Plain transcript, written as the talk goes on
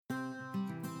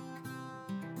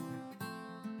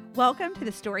Welcome to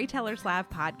the Storytellers Live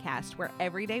podcast, where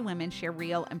everyday women share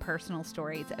real and personal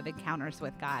stories of encounters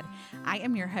with God. I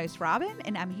am your host, Robin,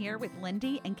 and I'm here with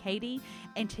Lindy and Katie.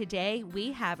 And today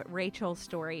we have Rachel's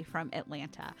story from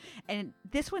Atlanta. And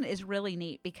this one is really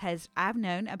neat because I've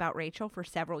known about Rachel for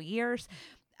several years.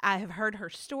 I have heard her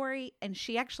story, and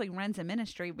she actually runs a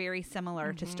ministry very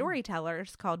similar to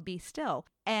Storytellers called Be Still.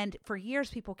 And for years,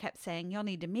 people kept saying, you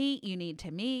need to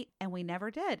meet, and we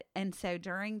never did. And so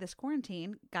during this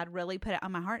quarantine, God really put it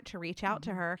on my heart to reach out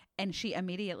to her, and she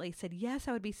immediately said, yes,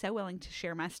 I would be so willing to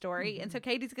share my story. And so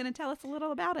Katie's going to tell us a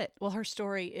little about it. Well, her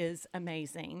story is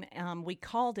amazing. We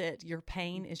called it Your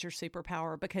Pain is Your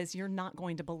Superpower because you're not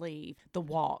going to believe the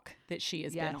walk that she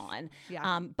has been on.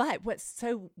 Yeah. But what's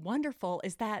so wonderful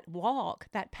is that walk,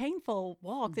 that painful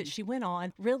walk that she went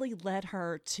on really led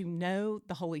her to know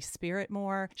the Holy Spirit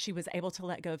more. She was able to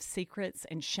let go of secrets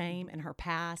and shame in her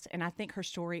past. And I think her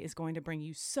story is going to bring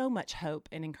you so much hope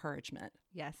and encouragement.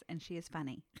 Yes, and she is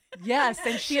funny. Yes,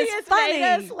 and she has is funny.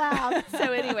 Made us laugh.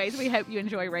 So anyways, we hope you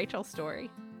enjoy Rachel's story.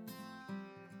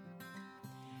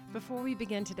 Before we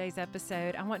begin today's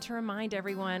episode, I want to remind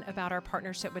everyone about our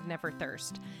partnership with Never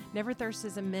Thirst. Never Thirst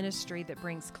is a ministry that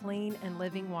brings clean and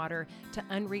living water to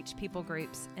unreached people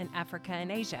groups in Africa and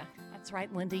Asia. That's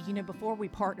right, Lindy. Before we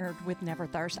partnered with Never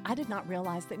Thirst, I did not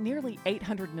realize that nearly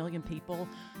 800 million people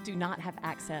do not have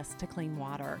access to clean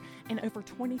water. And over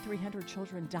 2,300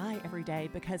 children die every day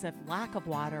because of lack of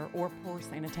water or poor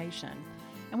sanitation.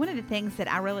 And one of the things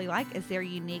that I really like is their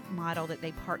unique model that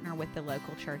they partner with the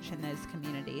local church in those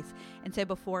communities. And so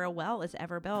before a well is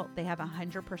ever built, they have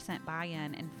 100%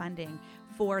 buy-in and funding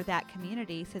for that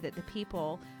community so that the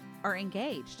people are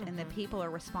engaged and the people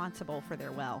are responsible for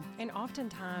their well. And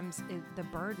oftentimes the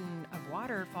burden of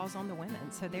water falls on the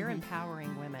women, so they're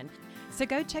empowering women. So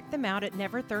go check them out at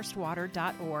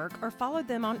neverthirstwater.org or follow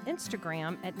them on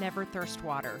Instagram at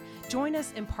neverthirstwater. Join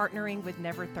us in partnering with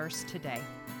Never Thirst today.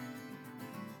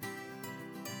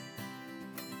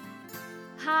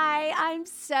 Hi, I'm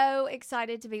so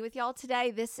excited to be with y'all today.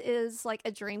 This is like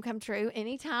a dream come true.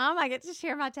 Anytime I get to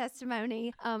share my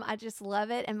testimony, I just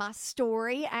love it. And my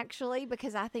story, actually,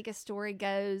 because I think a story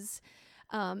goes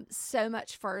so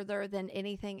much further than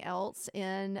anything else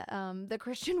in the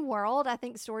Christian world. I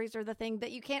think stories are the thing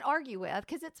that you can't argue with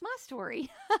because it's my story.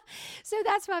 So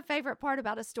that's my favorite part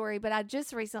about a story. But I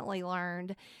just recently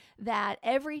learned that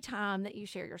every time that you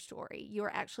share your story,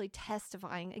 you're actually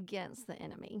testifying against the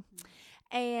enemy.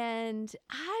 And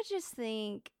I just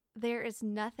think there is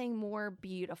nothing more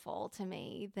beautiful to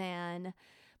me than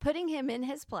putting him in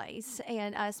his place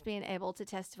and us being able to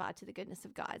testify to the goodness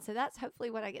of God. So that's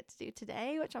hopefully what I get to do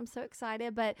today, which I'm so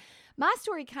excited. But my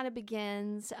story kind of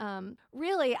begins,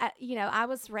 I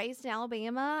was raised in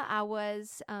Alabama. I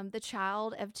was the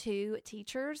child of two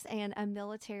teachers and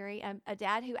a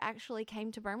dad who actually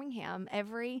came to Birmingham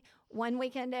one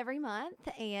weekend every month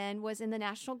and was in the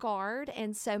National Guard.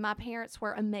 And so my parents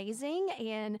were amazing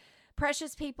and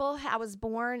precious people. I was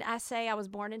born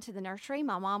into the nursery.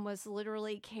 My mom was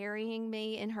literally carrying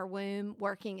me in her womb,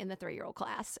 working in the 3-year-old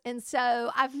class. And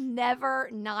so I've never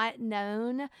not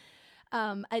known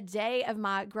a day of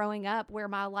my growing up where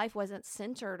my life wasn't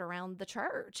centered around the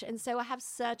church. And so I have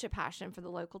such a passion for the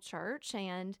local church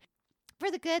and for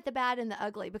the good, the bad, and the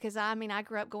ugly, because I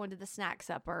grew up going to the snack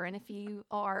supper. And if you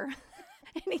are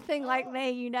anything like me,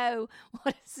 you know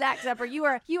what a snack supper. You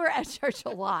were at church a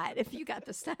lot if you got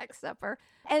the snack supper.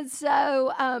 And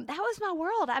so that was my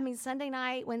world. Sunday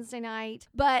night, Wednesday night.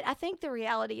 But I think the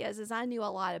reality is I knew a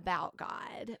lot about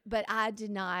God, but I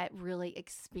did not really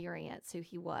experience who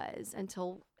he was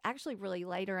until actually really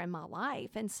later in my life.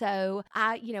 And so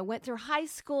I, went through high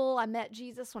school. I met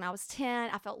Jesus when I was 10.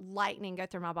 I felt lightning go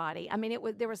through my body. I'm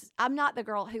not the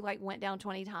girl who went down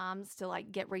 20 times to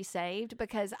get resaved,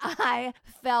 because I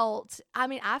felt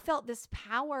this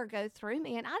power go through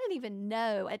me. And I didn't even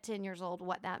know at 10 years old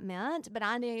what that meant, but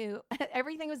I knew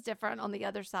everything was different on the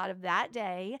other side of that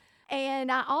day.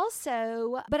 And I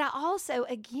also,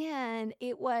 again,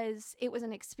 it was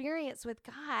an experience with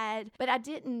God, but I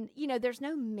didn't, there's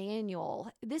no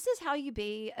manual. This is how you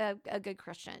be a good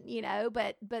Christian,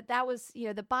 but that was,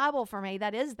 the Bible for me,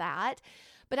 that is that.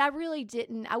 But I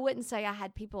wouldn't say I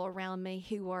had people around me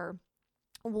who were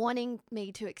wanting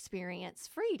me to experience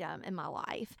freedom in my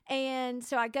life. And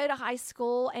so I go to high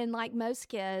school, and like most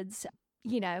kids,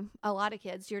 a lot of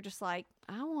kids, you're just like,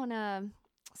 I want to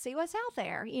see what's out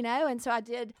there, and so I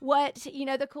did what,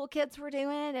 the cool kids were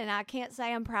doing, and I can't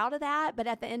say I'm proud of that, but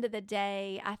at the end of the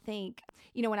day, I think,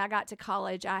 when I got to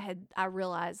college, I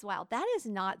realized, wow, that is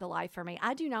not the life for me.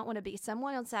 I do not want to be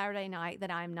someone on Saturday night that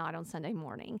I'm not on Sunday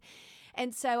morning.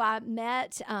 And so I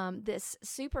met this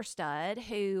super stud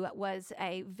who was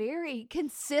a very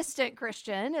consistent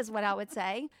Christian, is what I would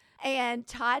say. And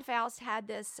Todd Faust had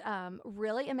this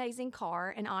really amazing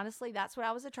car. And honestly, that's what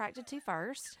I was attracted to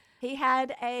first. He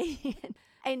had a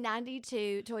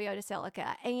 92 Toyota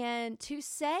Celica. And to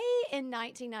say in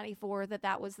 1994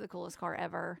 that was the coolest car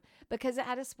ever, because it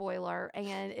had a spoiler.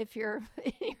 And if you're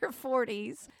in your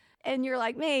 40s, and you're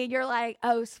like me, you're like,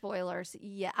 oh, spoilers.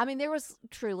 Yeah. I mean, there was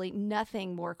truly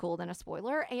nothing more cool than a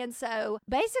spoiler. And so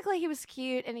basically he was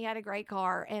cute and he had a great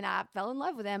car, and I fell in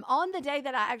love with him on the day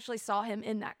that I actually saw him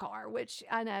in that car, which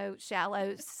I know,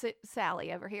 shallow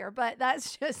Sally over here, but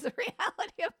that's just the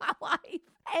reality of my life.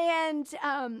 And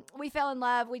we fell in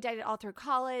love. We dated all through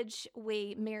college.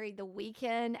 We married the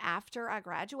weekend after I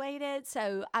graduated.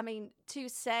 So, I mean, to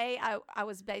say I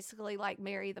was basically like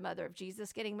Mary, the mother of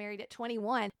Jesus, getting married at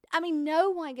 21. I mean, no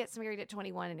one gets married at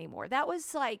 21 anymore. That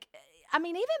was like, I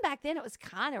mean, even back then it was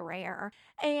kind of rare.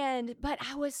 But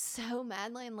I was so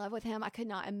madly in love with him. I could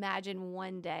not imagine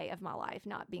one day of my life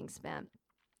not being spent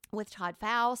with Todd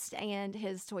Faust and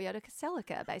his Toyota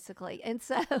Celica, basically. And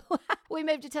so we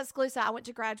moved to Tuscaloosa. I went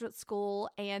to graduate school,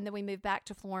 and then we moved back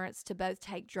to Florence to both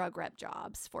take drug rep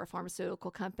jobs for a pharmaceutical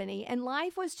company. And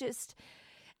life was just,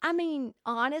 I mean,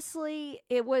 honestly,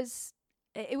 it was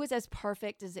as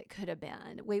perfect as it could have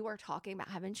been. We were talking about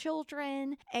having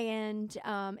children, and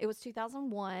it was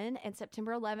 2001, and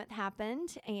September 11th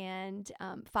happened. And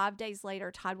 5 days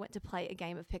later, Todd went to play a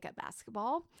game of pickup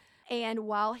basketball. And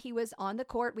while he was on the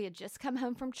court, we had just come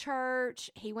home from church.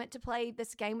 He went to play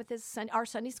this game with our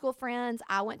Sunday school friends.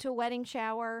 I went to a wedding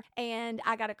shower, and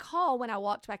I got a call when I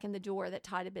walked back in the door that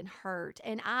Todd had been hurt.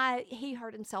 And he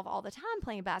hurt himself all the time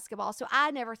playing basketball, so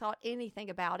I never thought anything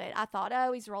about it. I thought,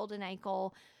 oh, he's rolled an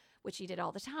ankle, which he did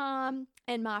all the time.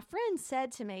 And my friend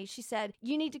said to me, she said,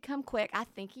 you need to come quick. I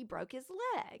think he broke his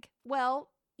leg. Well,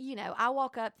 I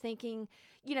walk up thinking,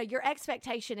 your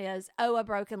expectation is, oh, a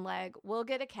broken leg, we'll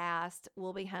get a cast,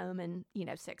 we'll be home in,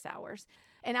 6 hours.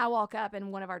 And I walk up,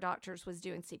 and one of our doctors was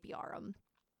doing CPR on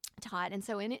Todd. And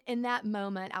so in that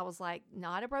moment, I was like,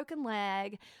 not a broken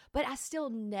leg, but I still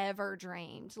never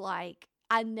dreamed,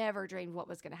 what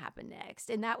was going to happen next.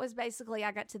 And that was basically,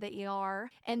 I got to the ER,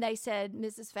 and they said,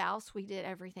 Mrs. Faust, we did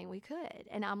everything we could.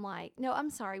 And I'm like, no, I'm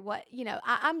sorry. What?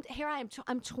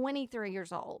 I'm 23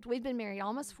 years old. We've been married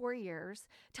almost 4 years.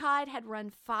 Todd had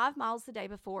run 5 miles a day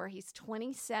before. He's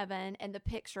 27 and the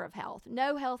picture of health.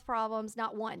 No health problems,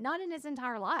 not one, not in his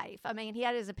entire life. I mean, he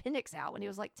had his appendix out when he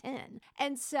was like 10.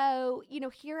 And so,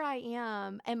 here I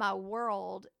am in my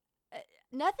world.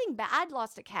 Nothing bad. I'd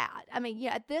lost a cat. I mean,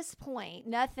 at this point,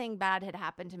 nothing bad had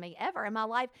happened to me ever. And my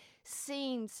life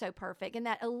seemed so perfect. And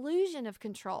that illusion of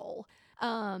control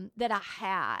that I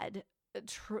had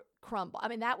crumbled. I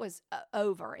mean, that was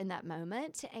over in that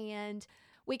moment. And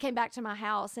we came back to my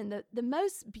house. And the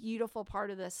most beautiful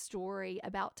part of the story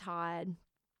about Todd,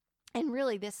 and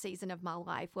really this season of my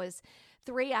life, was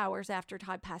 3 hours after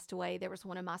Todd passed away, there was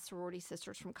one of my sorority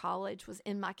sisters from college was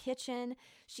in my kitchen.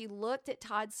 She looked at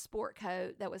Todd's sport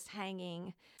coat that was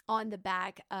hanging on the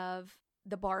back of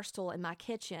the bar stool in my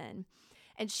kitchen.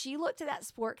 And she looked at that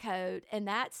sport coat, and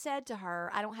that said to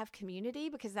her, I don't have community,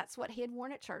 because that's what he had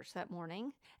worn at church that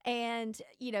morning. And,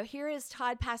 here is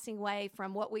Todd passing away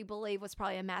from what we believe was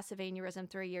probably a massive aneurysm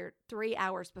 3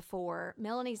 hours before.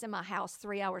 Melanie's in my house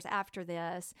 3 hours after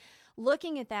this,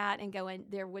 looking at that and going,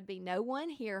 there would be no one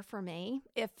here for me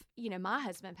if, my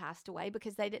husband passed away,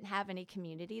 because they didn't have any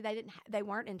community. They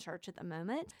weren't in church at the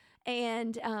moment.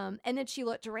 And then she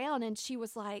looked around and she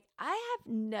was like, I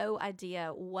have no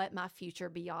idea what my future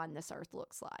beyond this earth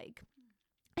looks like.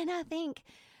 And I think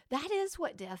that is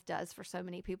what death does for so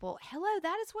many people. Hello,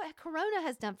 that is what Corona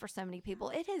has done for so many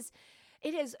people. It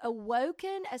has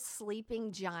awoken a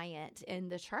sleeping giant in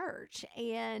the church.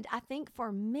 And I think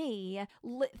for me,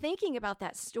 thinking about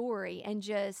that story and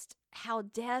just how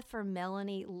death for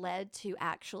Melanie led to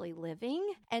actually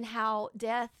living, and how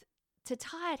death to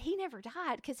Todd, he never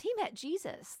died because he met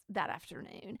Jesus that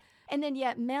afternoon. And then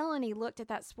yet Melanie looked at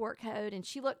that sport coat, and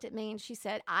she looked at me and she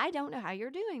said, I don't know how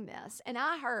you're doing this. And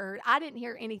I didn't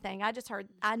hear anything.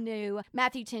 I knew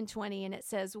Matthew 10:20, and it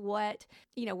says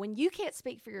when you can't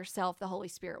speak for yourself, the Holy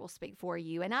Spirit will speak for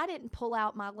you. And I didn't pull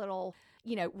out my little,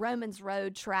 Romans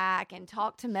Road track and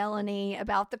talk to Melanie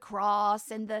about the cross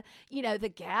and the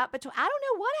gap between, I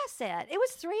don't know what I said. It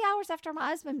was 3 hours after my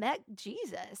husband met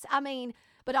Jesus.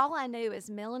 But all I knew is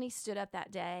Melanie stood up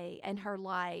that day, and her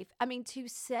life, to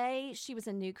say she was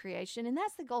a new creation, and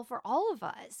that's the goal for all of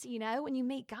us, when you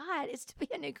meet God, is to be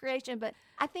a new creation. But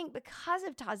I think because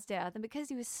of Todd's death and because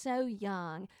he was so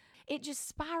young, it just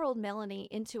spiraled Melanie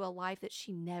into a life that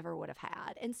she never would have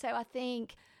had. And so I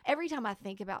think every time I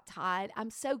think about Todd, I'm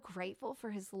so grateful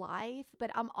for his life,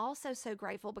 but I'm also so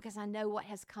grateful because I know what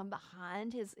has come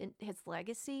behind his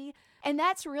legacy. And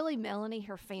that's really Melanie,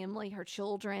 her family, her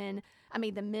children. I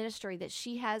mean, the ministry that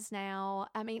she has now.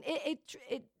 I mean, it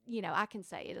I can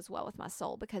say it as well with my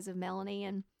soul because of Melanie.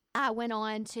 And I went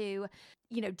on to,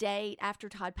 date after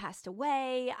Todd passed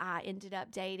away. I ended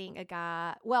up dating a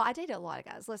guy. Well, I dated a lot of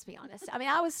guys, let's be honest. I mean,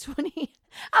 I was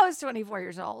 24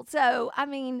 years old. So, I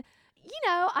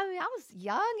was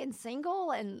young and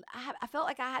single, and I felt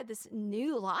like I had this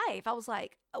new life. I was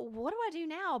like, what do I do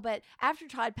now? But after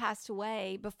Todd passed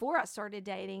away, before I started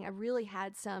dating, I really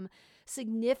had some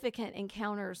significant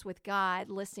encounters with God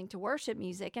listening to worship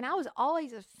music. And I was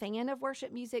always a fan of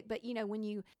worship music, but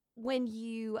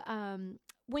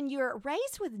when you're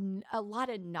raised with a lot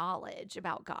of knowledge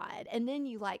about God, and then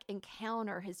you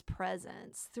encounter his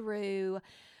presence through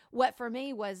what for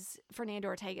me was Fernando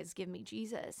Ortega's Give Me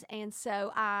Jesus. And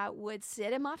so I would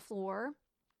sit in my floor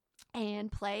and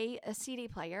play a CD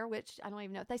player, which I don't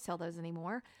even know if they sell those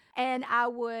anymore. And I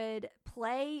would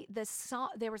play the song.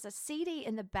 There was a CD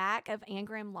in the back of Anne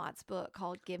Graham Lott's book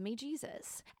called Give Me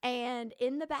Jesus. And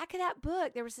in the back of that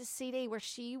book, there was a CD where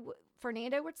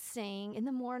Fernando would sing, "In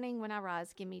the morning when I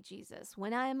rise, give me Jesus.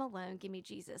 When I am alone, give me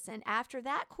Jesus." And after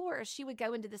that chorus, she would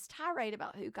go into this tirade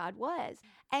about who God was.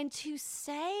 And to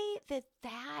say that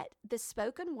the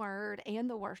spoken word and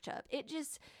the worship,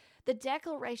 the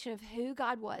declaration of who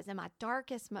God was in my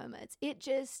darkest moments,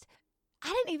 I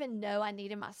didn't even know I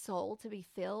needed my soul to be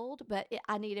filled, but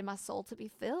I needed my soul to be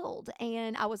filled.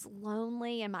 And I was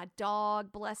lonely, and my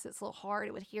dog, bless its little heart,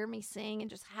 it would hear me sing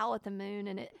and just howl at the moon.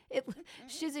 And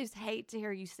Shih Tzus hate to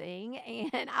hear you sing.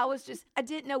 And I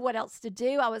didn't know what else to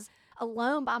do. I was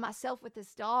alone by myself with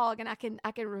this dog. And I can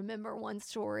remember one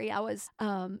story. It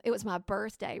was my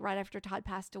birthday right after Todd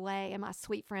passed away, and my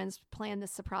sweet friends planned this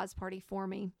surprise party for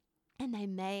me. And they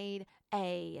made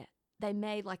a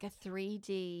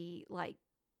 3D,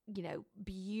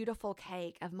 beautiful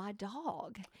cake of my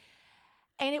dog.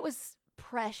 And it was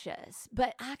precious.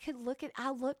 But I looked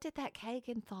at that cake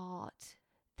and thought,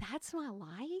 that's my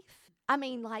life? I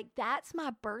mean, that's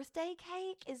my birthday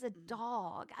cake is a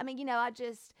dog. I mean, I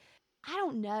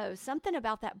don't know. Something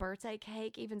about that birthday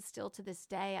cake, even still to this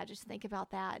day, I just think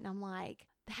about that and I'm like,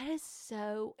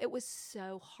 it was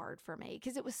so hard for me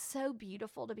because it was so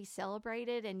beautiful to be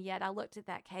celebrated. And yet I looked at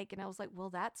that cake and I was like, well,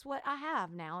 that's what I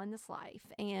have now in this life.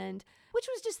 And which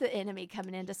was just the enemy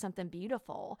coming into something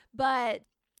beautiful. But,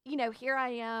 here I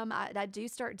am. I do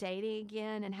start dating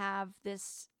again and have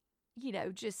this,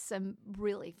 just some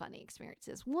really funny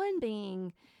experiences. One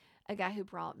being a guy who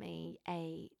brought me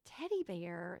a teddy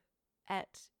bear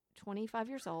at 25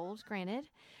 years old, granted,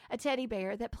 a teddy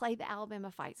bear that played the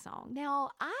Alabama Fight song. Now,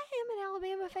 I am an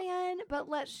Alabama fan, but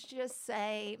let's just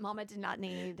say Mama did not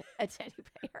need a teddy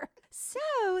bear. So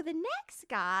the next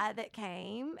guy that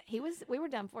came, we were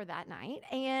done for that night.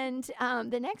 And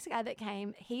the next guy that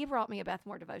came, he brought me a Beth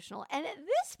Moore devotional. And at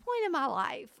this point in my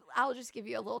life, I'll just give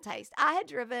you a little taste. I had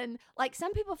driven,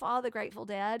 some people follow the Grateful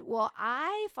Dead. Well,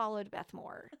 I followed Beth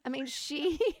Moore. I mean,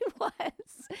 she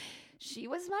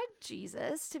was my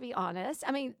Jesus, to be honest.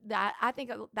 I mean, I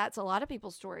think that's a lot of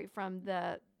people's story from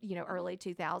the, early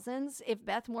 2000s. If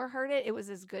Beth Moore heard it, it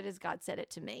was as good as God said it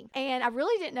to me. And I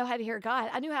really didn't know how to hear God.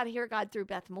 I knew how to hear God through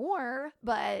Beth Moore,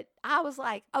 but I was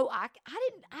like, I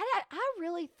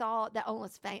really thought that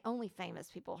only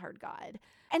famous people heard God.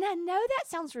 And I know that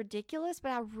sounds ridiculous,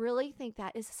 but I really think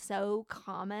that is so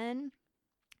common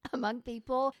among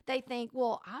people. They think,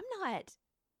 well, I'm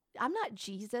not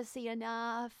Jesus-y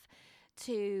enough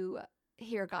to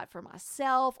hear God for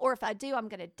myself, or if I do, I'm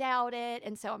going to doubt it.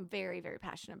 And so I'm very, very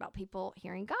passionate about people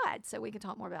hearing God. So we can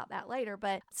talk more about that later.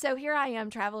 But so here I am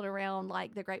traveling around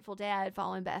like the Grateful Dead,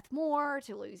 following Beth Moore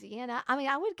to Louisiana. I mean,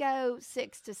 I would go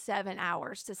 6 to 7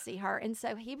 hours to see her. And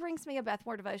so he brings me a Beth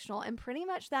Moore devotional. And pretty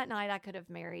much that night I could have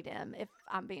married him, if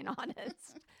I'm being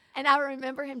honest. And I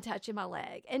remember him touching my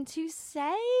leg. And to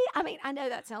say, I mean, I know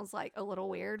that sounds like a little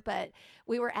weird, but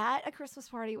we were at a Christmas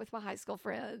party with my high school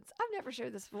friends. I've never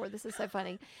shared this before. This is so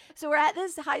funny. So we're at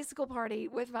this high school party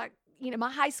with my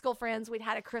high school friends. We'd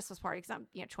had a Christmas party because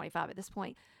I'm, 25 at this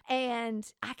point. And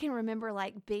I can remember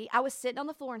I was sitting on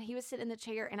the floor and he was sitting in the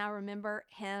chair. And I remember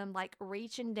him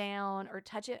reaching down or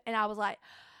touching. And I was like,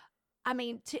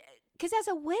 because as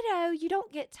a widow, you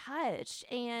don't get touched.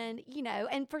 And,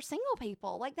 and for single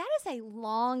people, that is a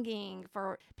longing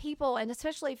for people. And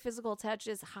especially physical touch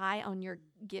is high on your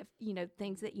gift,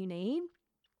 things that you need.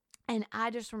 And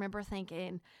I just remember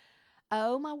thinking,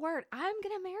 oh my word, I'm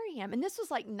going to marry him. And this was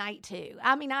like night 2.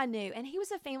 I mean, I knew. And he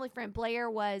was a family friend. Blair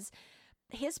was,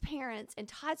 his parents and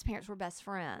Todd's parents were best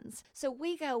friends. So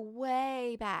we go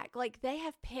way back. Like, they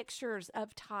have pictures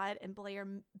of Todd and Blair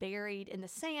buried in the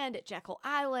sand at Jekyll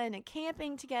Island and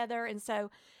camping together. And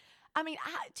so, I mean,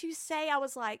 I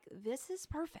was like, this is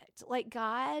perfect. Like,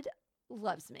 God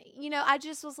loves me. You know, I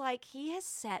just was like, he has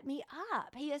set me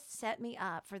up. He has set me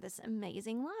up for this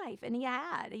amazing life. And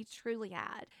he truly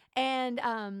had. And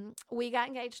we got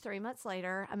engaged 3 months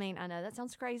later. I mean, I know that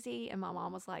sounds crazy. And my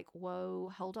mom was like,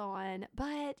 whoa, hold on.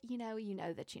 But you know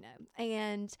that you know.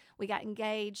 And we got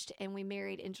engaged and we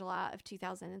married in July of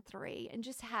 2003 and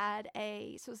just so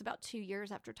it was about 2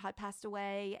 years after Todd passed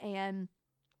away. And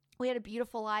we had a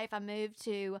beautiful life. I moved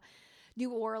to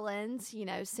New Orleans,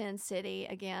 Sin City.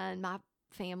 Again, my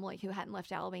family who hadn't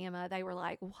left Alabama, they were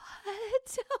like, what?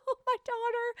 Oh, my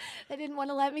daughter. They didn't want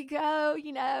to let me go,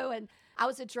 and I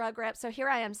was a drug rep. So here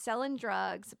I am selling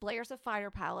drugs. Blair's a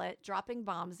fighter pilot, dropping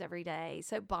bombs every day.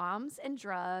 So bombs and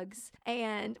drugs.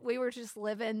 And we were just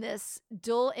living this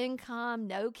dual income,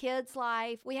 no kids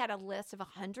life. We had a list of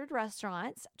 100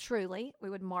 restaurants. Truly, we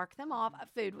would mark them off.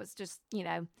 Food was just,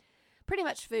 pretty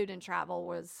much food and travel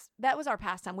was our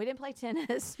pastime. We didn't play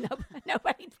tennis.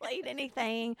 Nobody played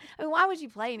anything. I mean, why would you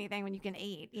play anything when you can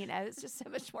eat? It's just so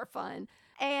much more fun.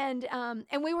 And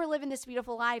we were living this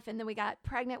beautiful life. And then we got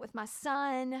pregnant with my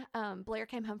son. Blair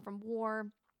came home from war.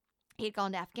 He had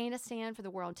gone to Afghanistan for the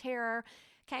War on Terror.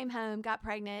 Came home, got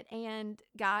pregnant, and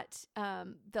got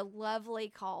the lovely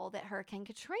call that Hurricane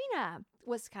Katrina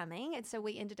was coming. And so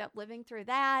we ended up living through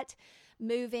that,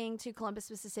 moving to Columbus,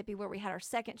 Mississippi, where we had our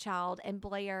second child. And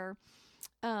Blair,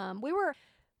 we were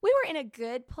in a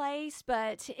good place,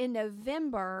 but in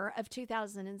November of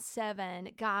 2007,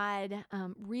 God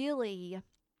really...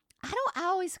 I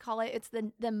always call it's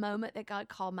the moment that God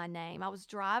called my name. I was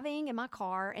driving in my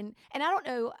car, and I don't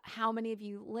know how many of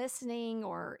you listening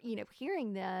or,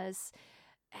 hearing this,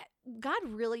 God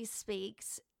really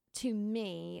speaks to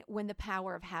me when the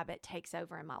power of habit takes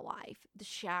over in my life. The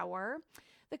shower,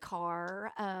 the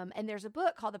car, and there's a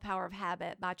book called The Power of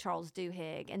Habit by Charles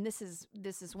Duhigg, and this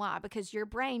is why, because your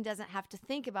brain doesn't have to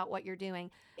think about what you're doing.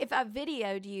 If I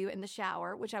videoed you in the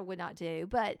shower, which I would not do,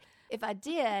 but if I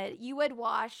did, you would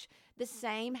wash the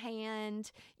same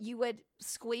hand, you would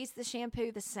squeeze the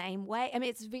shampoo the same way. I mean,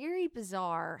 it's very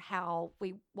bizarre how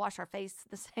we wash our face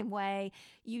the same way.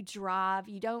 You drive,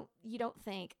 you don't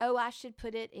think, oh, I should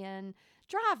put it in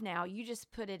drive now. You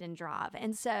just put it in drive.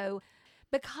 And so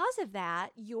because of that,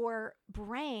 your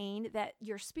brain that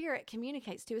your spirit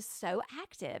communicates to is so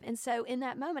active. And so in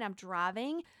that moment, I'm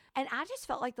driving and I just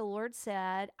felt like the Lord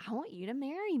said, I want you to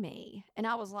marry me. And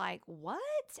I was like, what?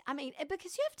 I mean,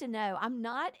 because you have to know, I'm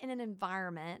not in an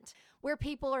environment where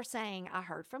people are saying, I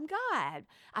heard from God.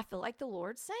 I feel like the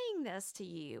Lord's saying this to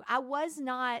you. I wasn't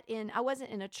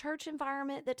in a church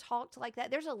environment that talked like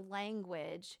that. There's a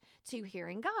language to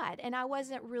hearing God. And I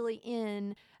wasn't really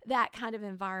in that kind of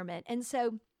environment. And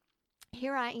so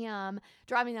here I am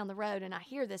driving down the road and I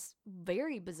hear this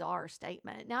very bizarre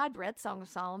statement. Now, I'd read Song of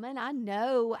Solomon. I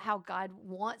know how God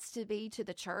wants to be to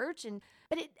the church.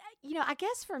 But it, I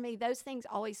guess for me, those things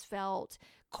always felt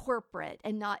corporate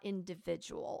and not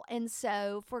individual. And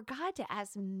so for God to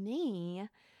ask me,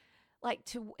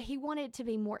 he wanted to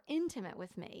be more intimate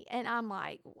with me. And I'm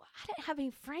like, I didn't have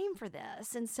any frame for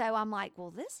this. And so I'm like,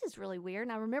 well, this is really weird.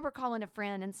 And I remember calling a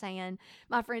friend and saying,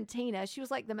 my friend Tina, she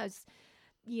was like the most,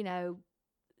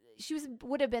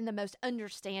 would have been the most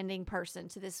understanding person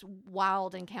to this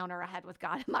wild encounter I had with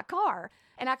God in my car.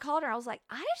 And I called her. I was like,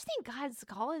 I just think God's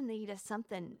calling me to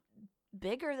something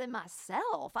bigger than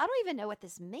myself. I don't even know what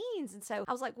this means. And so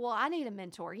I was like, well, I need a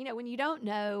mentor. When you don't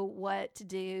know what to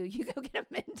do, you go get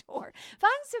a mentor.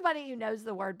 Find somebody who knows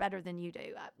the word better than you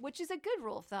do, which is a good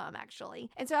rule of thumb, actually.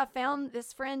 And so I found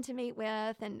this friend to meet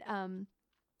with, and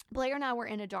Blair and I were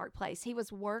in a dark place. He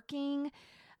was working.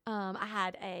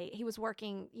 He was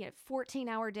working,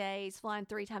 14-hour days, flying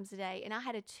 3 times a day. And I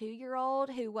had a 2-year-old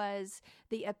who was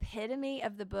the epitome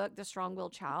of the book, The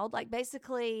Strong-Willed Child. Like,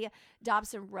 basically,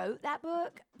 Dobson wrote that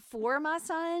book for my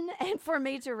son and for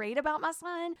me to read about my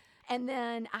son. And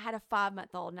then I had a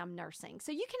 5-month-old and I'm nursing.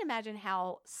 So you can imagine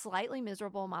how slightly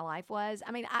miserable my life was.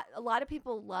 I mean, a lot of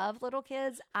people love little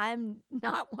kids. I'm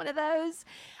not one of those.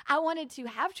 I wanted to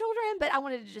have children, but I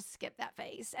wanted to just skip that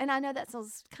phase. And I know that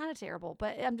sounds kind of terrible,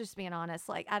 but I'm just being honest.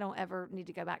 Like, I don't ever need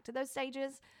to go back to those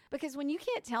stages, because when you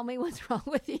can't tell me what's wrong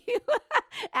with you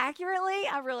accurately,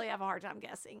 I really have a hard time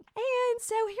guessing. And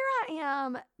so here I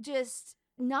am, just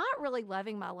not really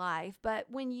loving my life, but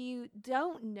when you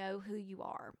don't know who you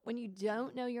are, when you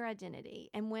don't know your identity,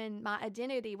 and when my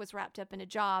identity was wrapped up in a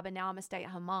job and now I'm a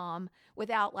stay-at-home mom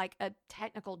without like a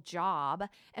technical job,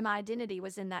 and my identity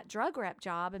was in that drug rep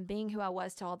job and being who I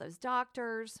was to all those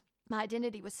doctors, my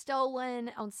identity was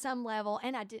stolen on some level,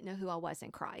 and I didn't know who I was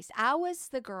in Christ. I was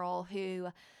the girl who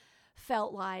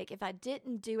felt like if I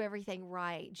didn't do everything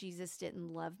right, Jesus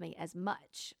didn't love me as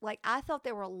much. Like I thought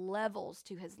there were levels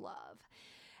to his love.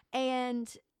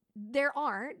 And there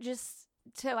aren't, just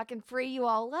so I can free you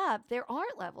all up, there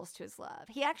aren't levels to his love.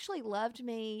 He actually loved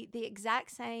me the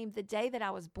exact same the day that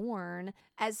I was born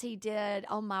as he did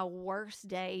on my worst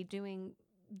day doing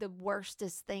the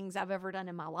worstest things I've ever done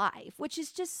in my life, which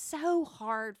is just so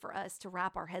hard for us to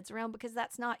wrap our heads around because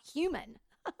that's not human.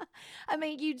 I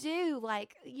mean, you do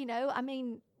like, you know, I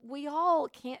mean, we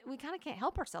kind of can't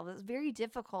help ourselves. It's very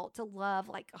difficult to love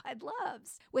like God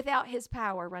loves without his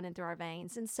power running through our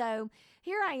veins. And so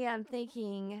here I am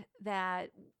thinking that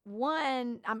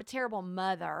one, I'm a terrible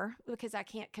mother because I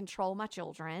can't control my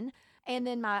children. And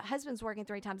then my husband's working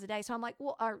 3 times a day. So I'm like,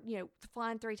 well,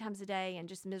 flying 3 times a day and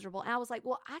just miserable. And I was like,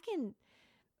 well, I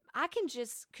can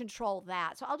just control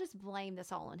that. So I'll just blame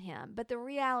this all on him. But the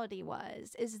reality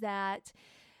is that,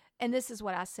 and this is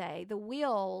what I say, the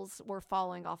wheels were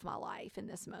falling off my life in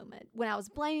this moment. When I was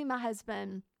blaming my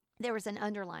husband, there was an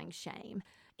underlying shame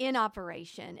in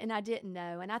operation, and I didn't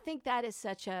know. And I think that is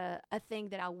such a thing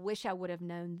that I wish I would have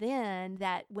known then,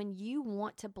 that when you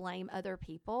want to blame other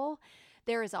people,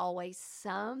 there is always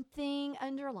something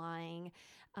underlying.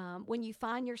 When you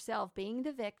find yourself being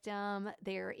the victim,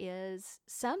 there is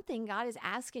something God is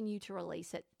asking you to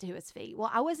release it to his feet.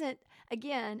 Well, I wasn't,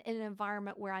 again, in an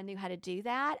environment where I knew how to do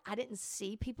that. I didn't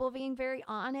see people being very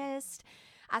honest.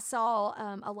 I saw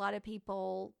a lot of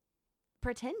people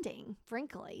pretending,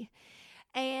 frankly.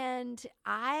 And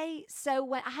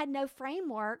when I had no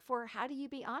framework for how do you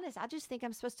be honest. I just think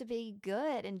I'm supposed to be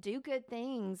good and do good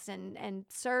things and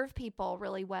serve people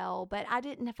really well. But I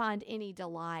didn't find any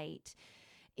delight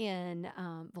in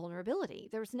vulnerability.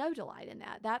 There was no delight in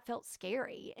that. That felt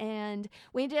scary. And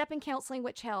we ended up in counseling,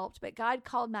 which helped. But God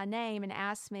called my name and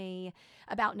asked me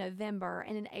about November.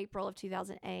 And in April of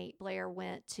 2008, Blair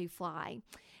went to fly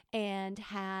and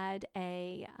had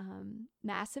a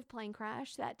massive plane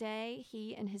crash that day.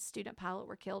 He and his student pilot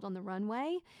were killed on the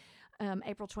runway,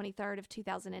 April 23rd of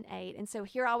 2008. And so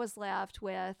here I was left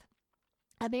with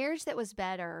a marriage that was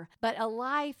better, but a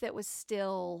life that was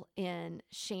still in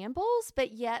shambles,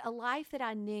 but yet a life that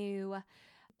I knew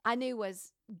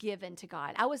was given to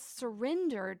God. I was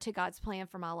surrendered to God's plan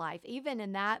for my life, even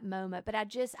in that moment. But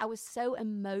I was so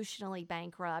emotionally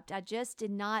bankrupt. I just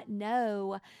did not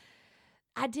know.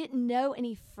 I didn't know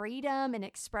any freedom and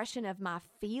expression of my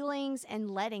feelings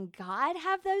and letting God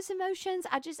have those emotions.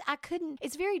 I couldn't.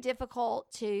 It's very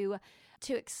difficult to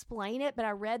explain it, but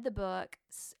I read the book,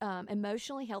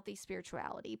 Emotionally Healthy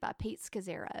Spirituality by Pete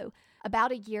Scazzero,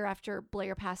 about a year after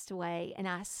Blair passed away, and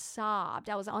I sobbed.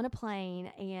 I was on a plane,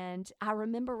 and I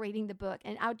remember reading the book,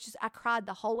 and I cried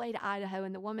the whole way to Idaho,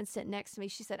 and the woman sitting next to me,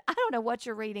 she said, I don't know what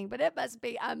you're reading, but it must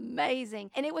be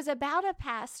amazing. And it was about a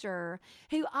pastor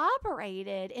who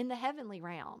operated in the heavenly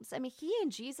realms. I mean, he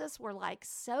and Jesus were like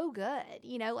so good,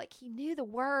 like he knew the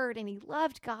word, and he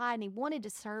loved God, and he wanted to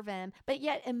serve him, but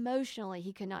yet emotionally,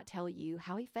 he could not tell you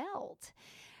how he felt.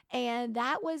 And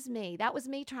that was me. That was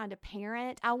me trying to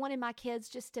parent. I wanted my kids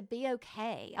just to be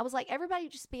okay. I was like, everybody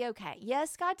just be okay.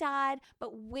 Yes, God died,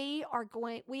 but we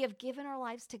have given our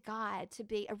lives to God to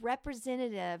be a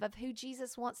representative of who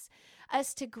Jesus wants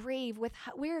us to grieve with.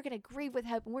 We're going to grieve with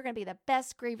hope, and we're going to be the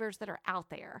best grievers that are out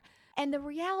there. And the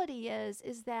reality is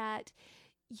that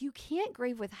you can't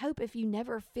grieve with hope if you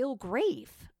never feel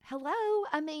grief. Hello?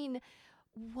 I mean,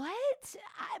 what?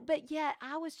 But yet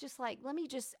I was just like, let me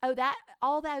just,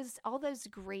 all those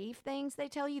grief things they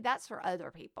tell you, that's for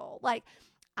other people. Like,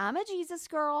 I'm a Jesus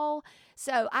girl,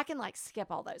 so I can like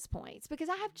skip all those points because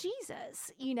I have Jesus,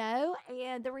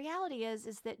 and the reality is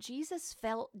that Jesus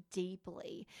felt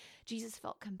deeply. Jesus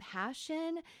felt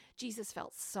compassion. Jesus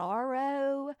felt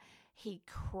sorrow. He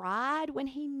cried when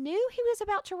he knew he was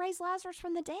about to raise Lazarus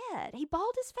from the dead. He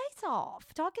bawled his face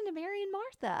off talking to Mary and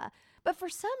Martha. But for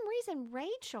some reason,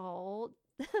 Rachel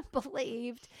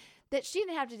believed that she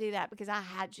didn't have to do that because I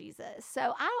had Jesus.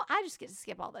 So I just get to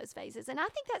skip all those phases. And I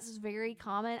think that's very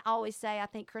common. I always say I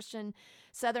think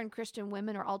Southern Christian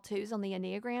women are all 2s on the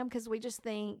Enneagram because we just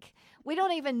think we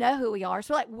don't even know who we are.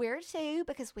 So we're like, we're 2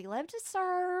 because we love to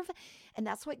serve And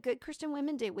that's what good Christian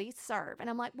women do. We serve. And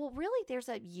I'm like, well, really, there's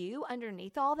a you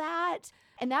underneath all that.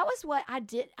 And that was what I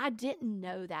did. I didn't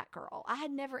know that girl. I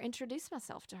had never introduced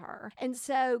myself to her. And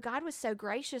so God was so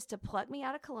gracious to pluck me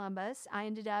out of Columbus. I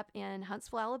ended up in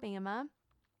Huntsville, Alabama.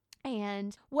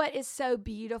 And what is so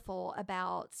beautiful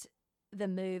about the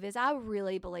move is I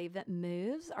really believe that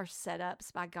moves are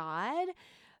setups by God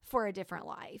for a different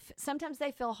life. Sometimes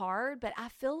they feel hard, but I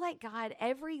feel like God,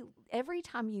 every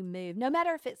time you move, no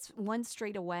matter if it's one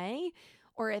street away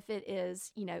or if it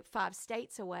is, 5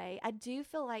 states away, I do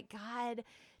feel like God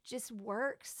just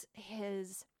works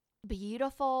his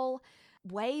beautiful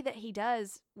way that he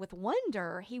does with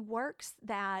wonder. He works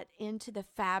that into the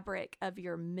fabric of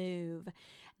your move,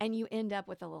 and you end up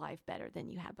with a life better than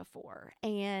you had before.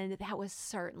 And that was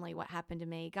certainly what happened to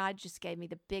me. God just gave me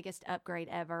the biggest upgrade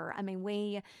ever. I mean,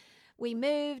 we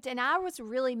moved, and I was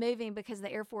really moving because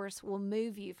the Air Force will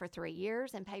move you for 3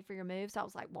 years and pay for your move. So I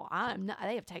was like, well, I'm not,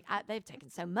 they've taken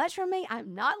so much from me.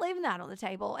 I'm not leaving that on the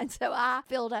table. And so I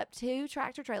filled up 2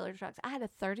 tractor trailer trucks. I had a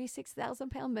 36,000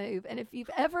 pound move. And if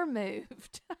you've ever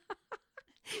moved,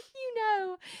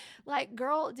 like,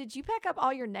 girl, did you pack up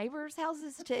all your neighbors'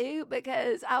 houses too?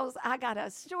 Because I got a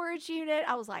storage unit.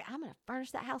 I was like, I'm going to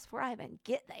furnish that house before I even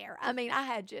get there. I mean,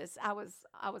 I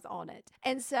was on it.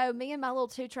 And so me and my little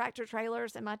 2 tractor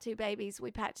trailers and my 2 babies,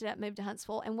 we packed it up, moved to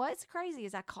Huntsville. And what's crazy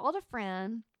is I called a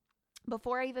friend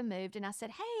before I even moved, and I said,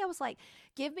 hey, I was like,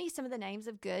 give me some of the names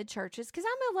of good churches, because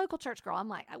I'm a local church girl. I'm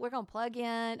like, we're going to plug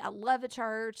in. I love a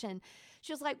church. And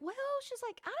she was like,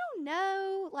 I don't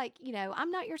know. Like, I'm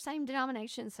not your same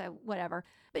denomination, so whatever.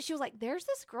 But she was like, there's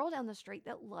this girl down the street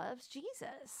that loves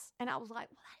Jesus. And I was like,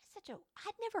 well,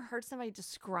 I'd never heard somebody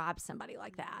describe somebody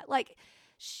like that. Like,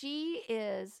 she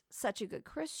is such a good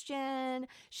Christian.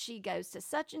 She goes to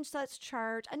such and such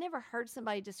church. I never heard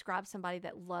somebody describe somebody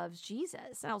that loves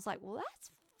Jesus. And I was like, well, that's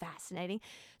fascinating.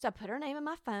 So I put her name in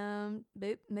my phone,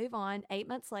 move on. 8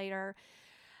 months later,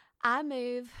 I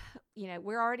move,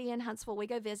 we're already in Huntsville. We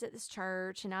go visit this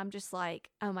church, and I'm just like,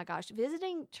 oh my gosh,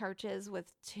 visiting churches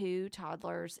with 2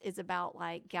 toddlers is about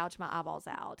like gouge my eyeballs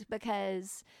out,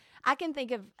 because I can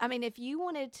think of, if you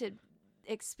wanted to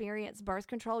experience birth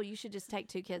control, you should just take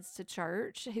 2 kids to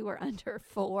church who are under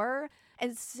 4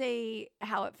 and see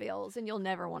how it feels, and you'll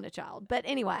never want a child. But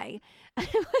anyway,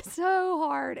 it was so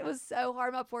hard. It was so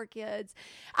hard. My poor kids.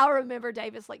 I remember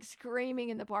Davis like screaming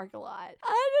in the parking lot,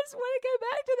 I just want to go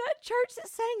back to that church that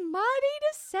sang Mighty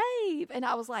to Save. And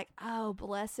I was like, oh,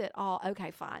 bless it all. Okay,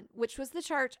 fine. Which was the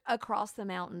church across the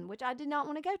mountain, which I did not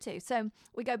want to go to. So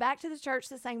we go back to the church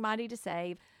that sang Mighty to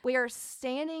Save. We are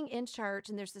standing in church,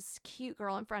 and there's this cute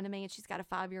girl in front of me, and she's got a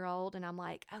 5-year-old. And I'm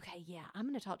like, okay, yeah, I'm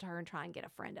going to talk to her and try and get a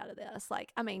friend out of this.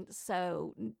 Like,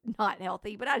 so not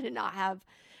healthy, but I didn't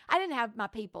have my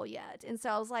people yet. And so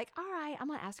I was like, all right, I'm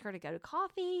going to ask her to go to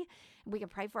coffee, and we can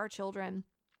pray for our children.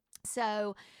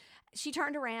 So she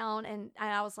turned around, and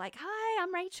I was like, hi,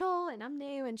 I'm Rachel, and I'm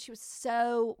new. And she was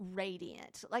so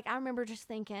radiant. Like, I remember just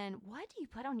thinking, what do you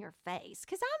put on your face?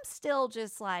 Because I'm still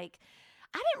just like,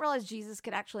 I didn't realize Jesus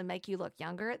could actually make you look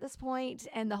younger at this point,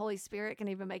 and the Holy Spirit can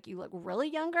even make you look really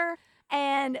younger.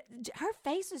 And her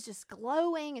face was just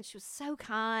glowing, and she was so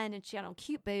kind, and she had on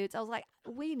cute boots. I was like,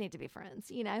 we need to be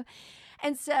friends,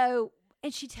 And so,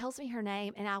 and she tells me her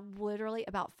name, and I literally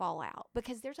about fall out,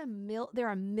 because there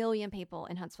are a million people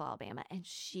in Huntsville, Alabama, and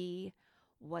she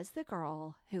was the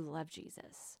girl who loved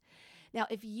Jesus. Now,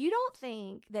 if you don't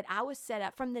think that I was set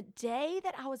up from the day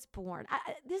that I was born,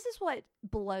 this is what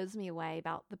blows me away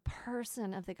about the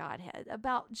person of the Godhead,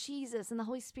 about Jesus and the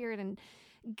Holy Spirit and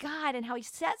God, and how he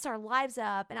sets our lives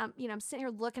up. And I'm sitting here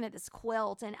looking at this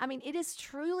quilt, and it is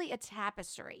truly a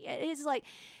tapestry. It is like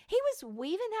he was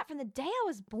weaving that from the day I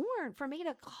was born for me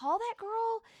to call that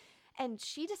girl, and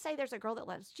she to say there's a girl that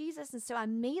loves Jesus. And so I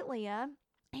meet Leah.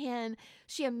 And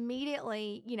she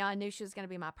immediately, I knew she was going to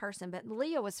be my person, but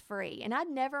Leah was free, and I'd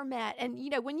never met. And,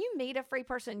 when you meet a free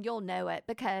person, you'll know it,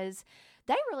 because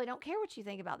they really don't care what you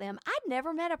think about them. I'd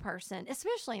never met a person,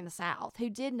 especially in the South, who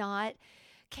did not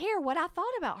care what I thought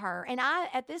about her. And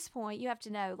at this point, you have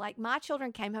to know, like, my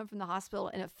children came home from the hospital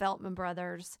in a Feltman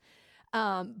Brothers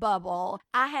bubble.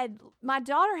 My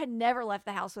daughter had never left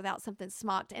the house without something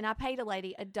smocked, and I paid a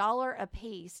lady $1 a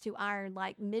piece to iron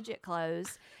like midget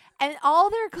clothes. And all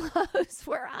their clothes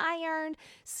were ironed,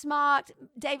 smocked.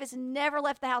 Davis never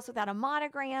left the house without a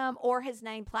monogram or his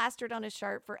name plastered on his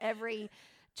shirt for every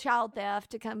child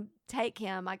theft to come take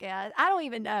him, I guess. I don't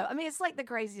even know. It's like the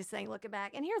craziest thing looking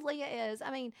back. And here Leah is.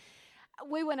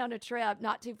 We went on a trip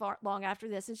not too long after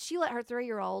this, and she let her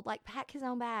 3-year-old like pack his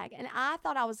own bag. And I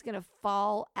thought I was going to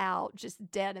fall out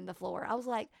just dead in the floor. I was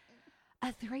like,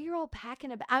 a 3-year-old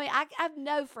packing a bag. I mean, I have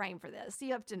no frame for this.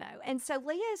 You have to know. And so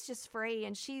Leah is just free,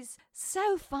 and she's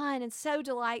so fun and so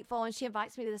delightful. And she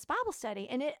invites me to this Bible study,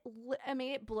 and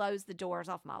it blows the doors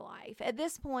off my life. At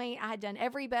this point, I had done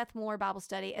every Beth Moore Bible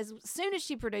study. As soon as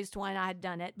she produced one, I had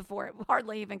done it before it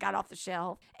hardly even got off the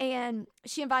shelf. And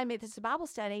she invited me to this Bible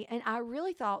study, and I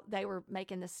really thought they were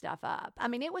making this stuff up. I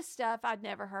mean, it was stuff I'd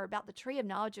never heard about: the tree of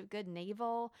knowledge of good and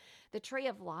evil, the tree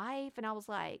of life. And I was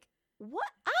like, what?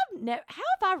 How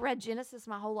have I read Genesis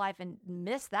my whole life and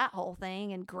missed that whole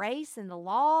thing, and grace and the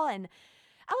law? And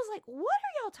I was like, what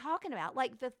are y'all talking about?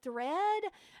 Like, the thread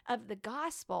of the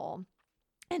gospel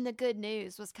and the good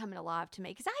news was coming alive to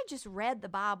me, because I had just read the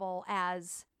Bible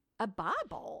as a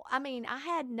Bible. I mean, I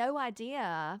had no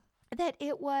idea that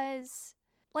it was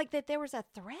like that there was a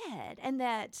thread, and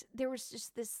that there was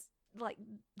just this, like,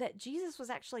 that Jesus was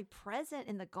actually present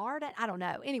in the garden. I don't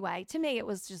know. Anyway, to me, it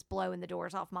was just blowing the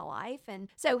doors off my life. And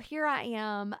so here I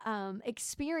am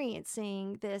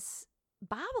experiencing this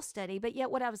Bible study, but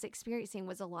yet what I was experiencing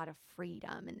was a lot of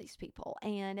freedom in these people.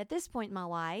 And at this point in my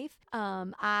life,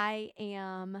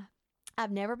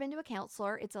 I've never been to a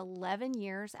counselor. It's 11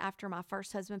 years after my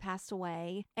first husband passed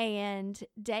away. And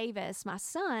Davis, my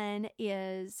son,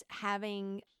 is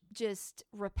having just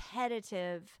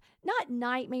repetitive, not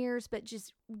nightmares, but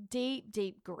just deep,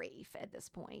 deep grief at this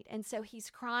point. And so he's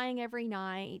crying every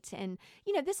night. And,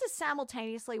 this is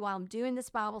simultaneously while I'm doing this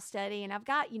Bible study, and I've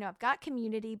got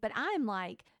community, but I'm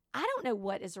like, I don't know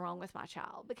what is wrong with my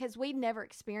child, because we've never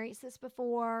experienced this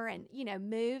before. And,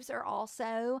 moves are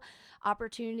also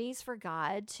opportunities for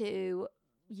God to,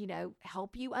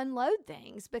 help you unload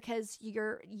things, because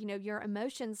your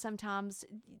emotions sometimes,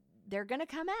 they're going to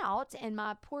come out. And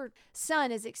my poor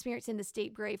son is experiencing this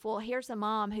deep grief. Well, here's a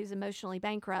mom who's emotionally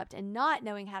bankrupt and not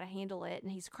knowing how to handle it. And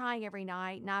he's crying every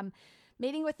night. And I'm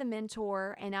meeting with a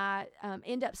mentor, and I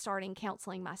end up starting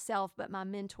counseling myself. But my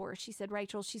mentor, she said,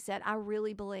 Rachel, I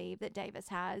really believe that Davis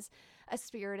has a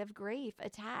spirit of grief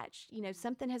attached.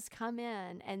 Something has come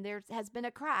in, and there has been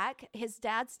a crack, his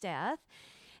dad's death.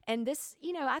 And this,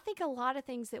 I think a lot of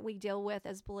things that we deal with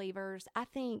as believers, I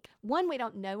think, one, we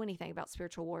don't know anything about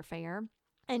spiritual warfare.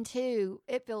 And two,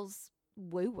 it feels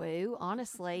woo-woo,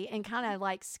 honestly, and kind of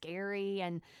like scary.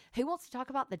 And who wants to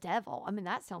talk about the devil? I mean,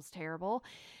 that sounds terrible.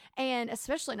 And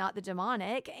especially not the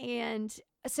demonic. And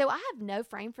so I have no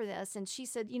frame for this. And she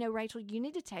said, Rachel, you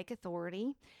need to take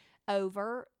authority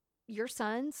over your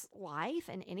son's life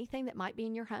and anything that might be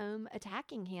in your home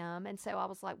attacking him. And so I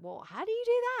was like, well, how do you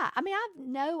do that? I mean, I have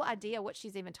no idea what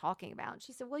she's even talking about. And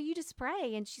she said, well, you just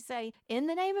pray. And she say, in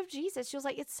the name of Jesus. She was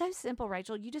like, it's so simple,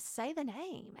 Rachel. You just say the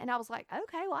name. And I was like,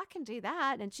 okay, well, I can do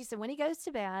that. And she said, when he goes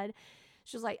to bed,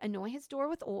 she was like, anoint his door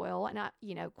with oil. And I,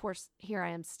 of course, here I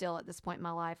am still at this point in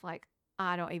my life, like,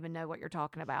 I don't even know what you're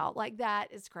talking about. Like, that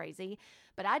is crazy.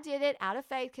 But I did it out of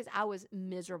faith because I was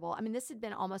miserable. I mean, this had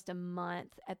been almost a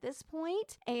month at this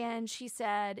point. And she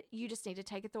said, you just need to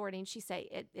take authority. And she said,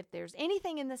 if there's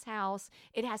anything in this house,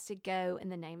 it has to go in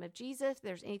the name of Jesus. If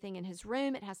there's anything in his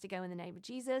room, it has to go in the name of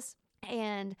Jesus.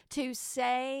 And to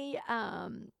say,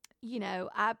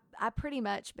 I pretty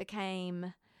much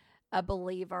became a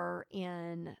believer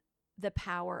in the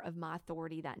power of my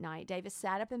authority that night. Davis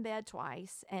sat up in bed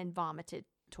twice and vomited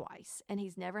twice. And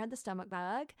he's never had the stomach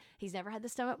bug. He's never had the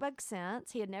stomach bug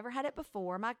since. He had never had it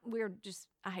before.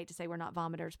 I hate to say we're not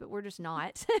vomiters, but we're just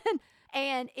not.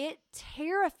 And it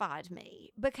terrified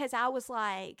me, because I was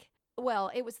like, well,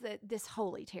 it was this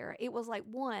holy terror. It was like,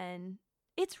 one,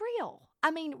 it's real. I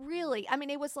mean, really. I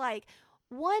mean, it was like,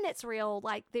 one, it's real.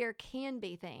 Like, there can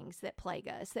be things that plague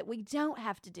us that we don't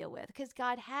have to deal with, because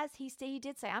God he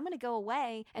did say, I'm going to go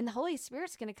away and the Holy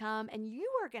Spirit's going to come, and you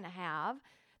are going to have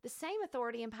the same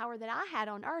authority and power that I had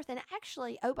on earth. And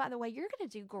actually, oh, by the way, you're going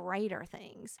to do greater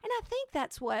things. And I think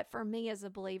that's what, for me as a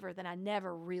believer, that I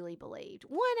never really believed.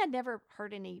 One, I never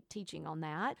heard any teaching on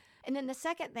that. And then the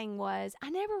second thing was,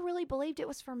 I never really believed it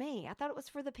was for me. I thought it was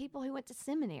for the people who went to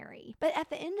seminary. But at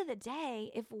the end of the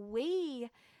day,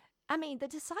 the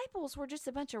disciples were just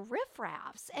a bunch of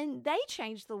riffraffs, and they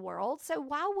changed the world. So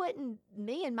why wouldn't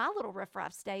me in my little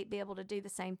riffraff state be able to do the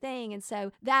same thing? And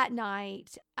so that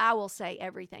night, I will say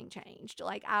everything changed.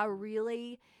 Like, I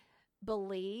really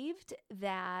believed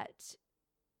that,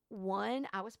 one,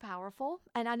 I was powerful.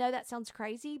 And I know that sounds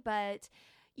crazy, but,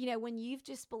 when you've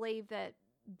just believed that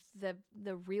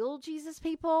the real Jesus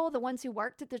people, the ones who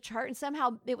worked at the church, and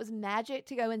somehow it was magic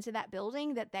to go into that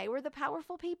building, that they were the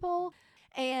powerful people.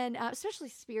 And especially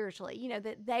spiritually,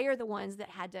 that they are the ones that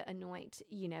had to anoint,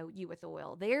 you with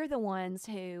oil. They're the ones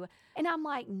who, and I'm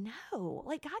like, no,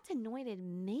 like, God's anointed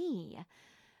me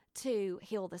to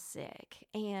heal the sick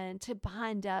and to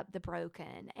bind up the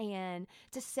broken and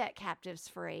to set captives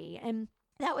free. And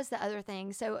that was the other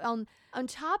thing. So on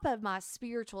top of my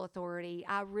spiritual authority,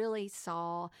 I really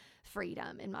saw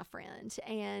freedom in my friend.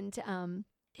 And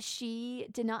she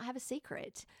did not have a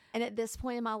secret. And at this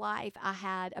point in my life, I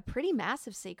had a pretty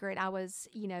massive secret. I was,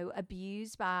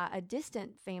 abused by a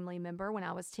distant family member when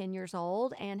I was 10 years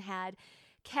old and had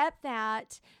kept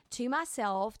that to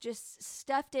myself, just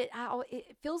stuffed it.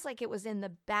 It feels like it was in the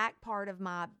back part of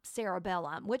my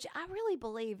cerebellum, which I really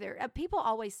believe people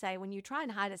always say when you try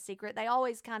and hide a secret, they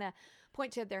always kind of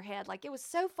point to their head like it was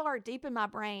so far deep in my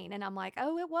brain. And I'm like,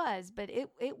 oh, it was, but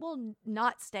it will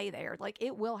not stay there. Like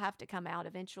it will have to come out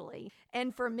eventually.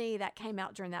 And for me, that came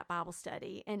out during that Bible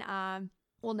study. And I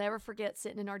will never forget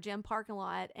sitting in our gym parking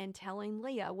lot and telling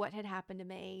Leah what had happened to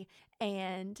me.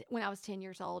 And when I was 10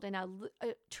 years old, and I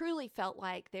truly felt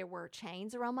like there were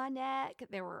chains around my neck.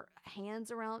 There were hands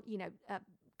around,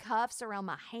 cuffs around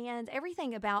my hands.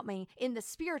 Everything about me in the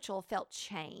spiritual felt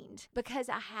chained because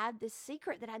I had this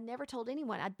secret that I'd never told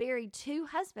anyone. I'd buried 2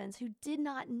 husbands who did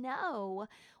not know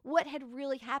what had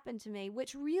really happened to me,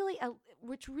 which really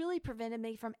prevented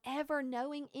me from ever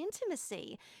knowing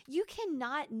intimacy. You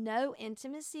cannot know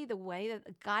intimacy the way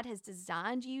that God has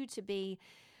designed you to be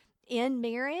in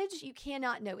marriage. You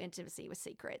cannot know intimacy with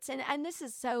secrets. And this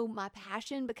is so my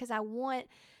passion because I want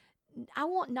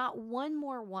not one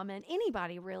more woman,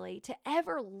 anybody really, to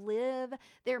ever live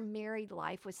their married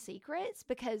life with secrets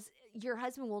because your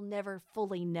husband will never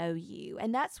fully know you.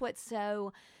 And that's what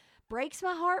so breaks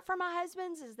my heart for my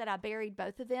husbands is that I buried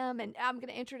both of them, and I'm going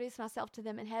to introduce myself to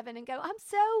them in heaven and go, I'm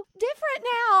so different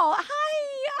now.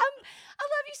 Hi, I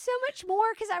love you so much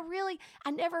more because I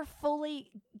never fully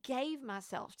gave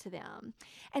myself to them.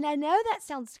 And I know that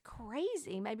sounds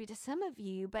crazy maybe to some of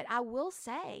you, but I will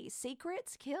say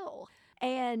secrets kill.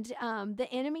 And the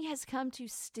enemy has come to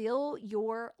steal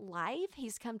your life.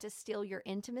 He's come to steal your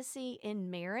intimacy in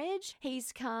marriage.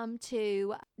 He's come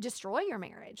to destroy your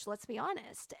marriage, let's be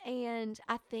honest. And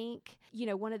I think,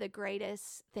 one of the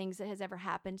greatest things that has ever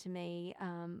happened to me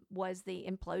was the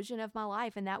implosion of my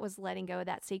life. And that was letting go of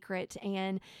that secret.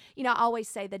 And, I always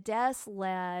say the death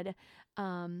led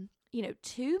me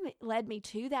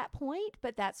to that point,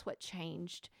 but that's what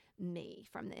changed me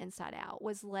from the inside out,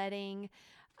 was letting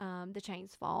the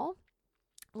chains fall,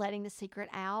 letting the secret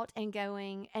out and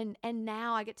going. And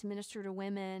now I get to minister to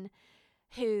women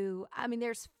who,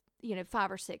 there's,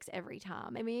 5 or 6 every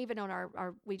time. Even on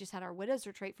we just had our widows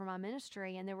retreat for my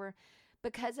ministry, and there were,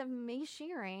 because of me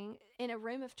sharing in a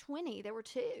room of 20, there were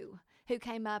 2 who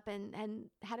came up and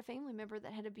had a family member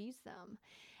that had abused them.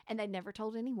 And they'd never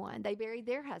told anyone. They buried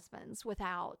their husbands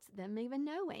without them even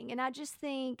knowing. And I just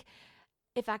think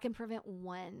if I can prevent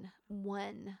one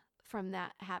from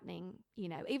that happening,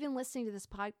 even listening to this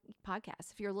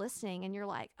podcast, if you're listening and you're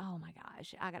like, oh my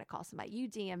gosh, I got to call somebody, you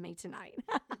DM me tonight.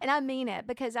 And I mean it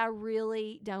because I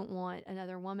really don't want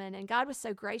another woman. And God was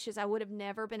so gracious. I would have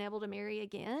never been able to marry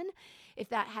again if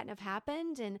that hadn't have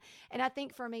happened. And I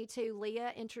think for me too,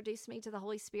 Leah introduced me to the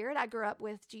Holy Spirit. I grew up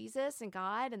with Jesus and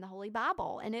God and the Holy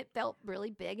Bible, and it felt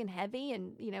really big and heavy.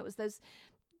 And, it was those,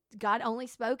 God only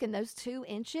spoke in those 2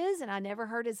 inches, and I never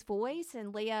heard his voice.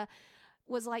 And Leah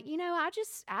was like, I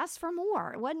just asked for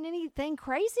more. It wasn't anything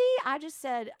crazy. I just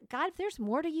said, God, if there's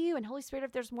more to you, and Holy Spirit,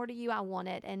 if there's more to you, I want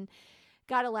it. And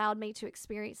God allowed me to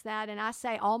experience that. And I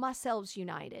say all my selves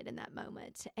united in that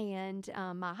moment. And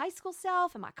my high school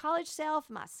self and my college self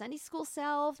and my Sunday school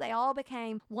self, they all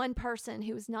became one person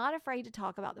who was not afraid to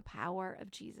talk about the power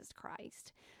of Jesus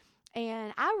Christ.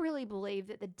 And I really believe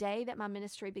that the day that my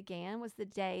ministry began was the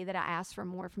day that I asked for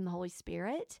more from the Holy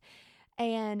Spirit.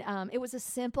 And it was a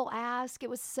simple ask. It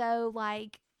was so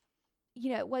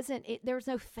there was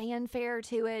no fanfare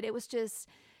to it. It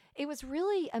was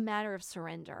really a matter of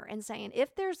surrender and saying,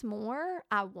 if there's more,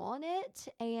 I want it.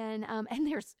 And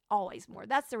there's always more.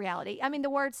 That's the reality. The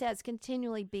word says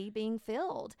continually be being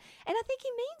filled. And I think he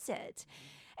means it.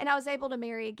 And I was able to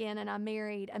marry again, and I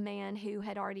married a man who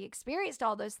had already experienced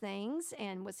all those things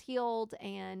and was healed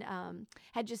and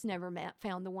had just never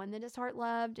found the one that his heart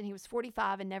loved. And he was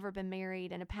 45 and never been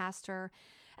married, and a pastor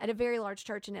at a very large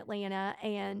church in Atlanta.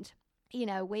 And,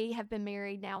 we have been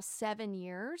married now 7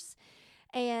 years.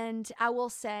 And I will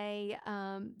say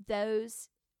Rod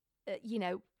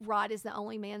is the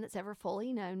only man that's ever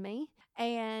fully known me.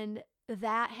 And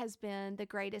that has been the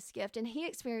greatest gift. And he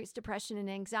experienced depression and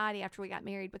anxiety after we got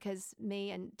married because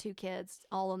me and 2 kids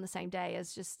all on the same day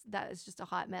is just a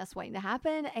hot mess waiting to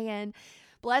happen. And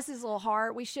bless his little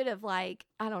heart, we should have we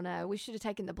should have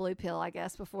taken the blue pill, I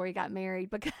guess, before he got married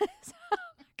because, oh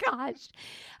my gosh.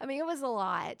 I mean, it was a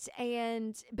lot.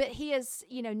 But he is,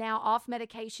 now off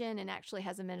medication and actually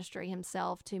has a ministry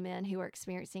himself to men who are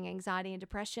experiencing anxiety and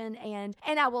depression. And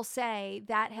I will say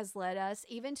that has led us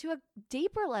even to a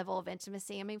deeper level of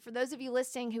intimacy. I mean, for those of you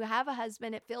listening who have a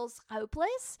husband, it feels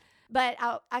hopeless, but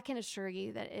I can assure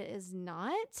you that it is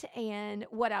not. And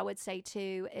what I would say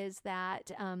too is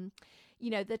that,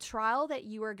 the trial that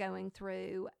you are going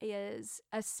through is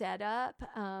a setup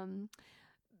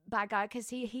by God, because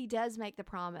he does make the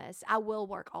promise, I will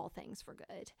work all things for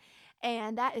good.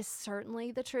 And that is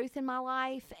certainly the truth in my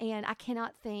life. And I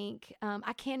cannot think,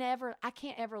 I can't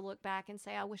ever look back and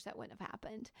say, I wish that wouldn't have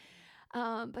happened.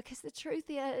 Because the truth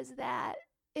is that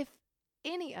if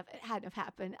any of it hadn't have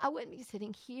happened, I wouldn't be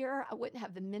sitting here. I wouldn't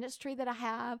have the ministry that I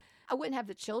have. I wouldn't have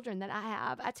the children that I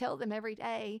have. I tell them every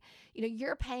day,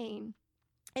 your pain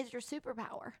is your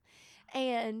superpower.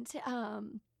 And,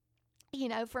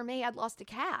 for me, I'd lost a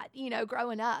cat,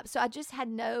 growing up. So I just had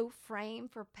no frame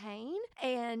for pain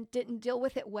and didn't deal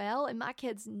with it well. And my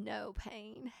kids know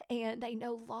pain and they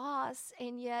know loss.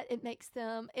 And yet it makes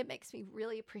me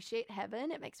really appreciate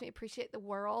heaven. It makes me appreciate the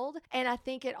world. And I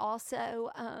think it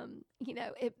also,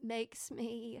 it makes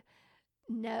me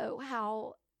know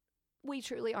how we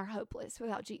truly are hopeless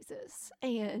without Jesus.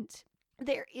 And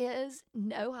there is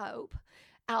no hope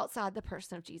outside the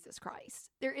person of Jesus Christ.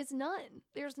 There is none.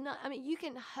 There's none. I mean, you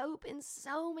can hope in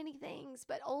so many things,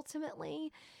 but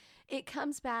ultimately it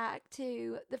comes back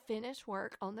to the finished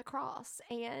work on the cross.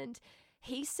 And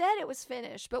he said it was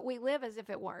finished, but we live as if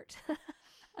it weren't.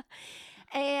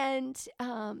 And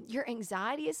your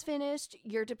anxiety is finished.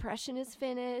 Your depression is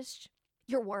finished.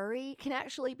 Your worry can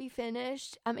actually be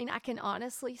finished. I mean, I can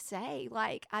honestly say,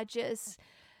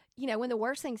 when the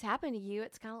worst things happen to you,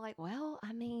 it's kind of like, well,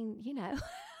 I mean,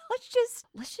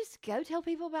 let's just go tell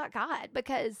people about God,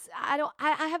 because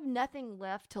I have nothing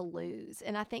left to lose.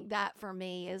 And I think that for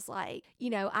me is like,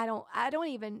 I don't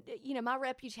even, my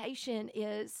reputation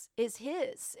is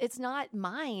his. It's not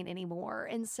mine anymore.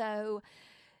 And so,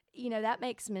 that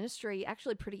makes ministry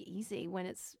actually pretty easy when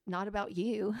it's not about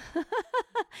you.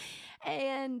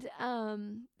 And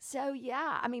so,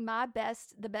 yeah, I mean,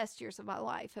 the best years of my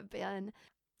life have been,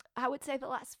 I would say, the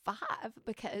last 5,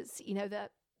 because,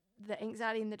 the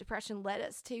anxiety and the depression led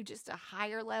us to just a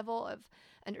higher level of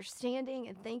understanding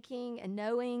and thinking and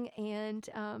knowing. And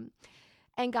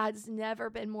God's never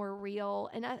been more real.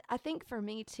 And I think for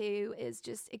me too, is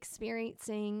just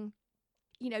experiencing,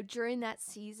 during that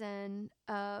season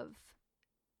of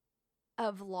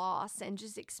loss and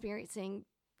just experiencing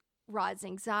Rod's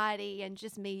anxiety and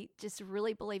just me just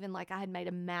really believing like I had made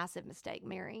a massive mistake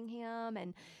marrying him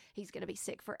and he's going to be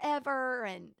sick forever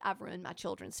and I've ruined my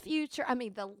children's future. I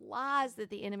mean, the lies that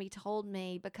the enemy told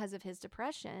me because of his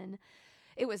depression,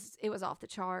 it was off the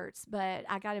charts. But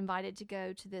I got invited to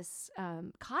go to this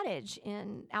cottage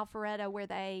in Alpharetta where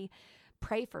they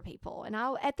pray for people. And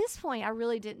at this point, I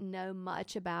really didn't know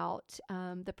much about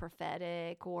the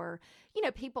prophetic or,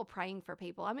 people praying for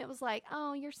people. I mean, it was like,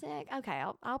 oh, you're sick? Okay,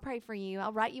 I'll pray for you.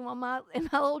 I'll write you in my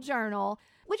little journal,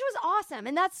 which was awesome.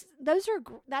 And that's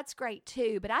great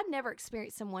too. But I'd never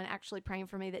experienced someone actually praying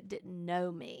for me that didn't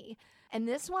know me. And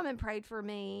this woman prayed for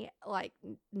me like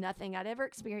nothing I'd ever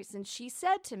experienced. And she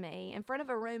said to me in front of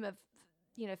a room of,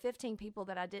 15 people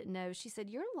that I didn't know, she said,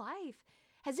 your life,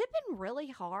 has it been really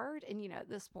hard? And, at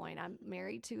this point, I'm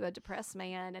married to a depressed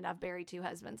man and I've buried 2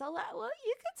 husbands. I'm like, well,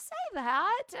 you could say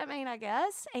that. I mean, I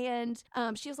guess. And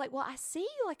she was like, well, I see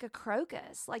you like a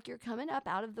crocus, like you're coming up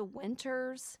out of the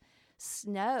winter's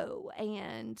snow.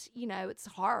 And, it's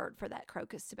hard for that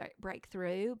crocus to break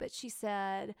through. But she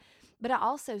said, but I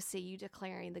also see you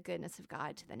declaring the goodness of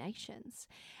God to the nations.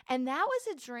 And that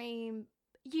was a dream.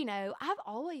 I've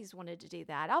always wanted to do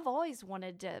that. I've always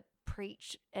wanted to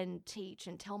preach and teach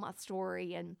and tell my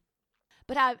story.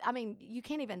 But I mean, you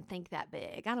can't even think that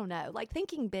big. I don't know. Like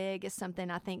thinking big is something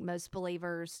I think most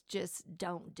believers just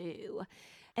don't do.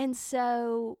 And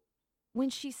so when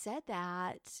she said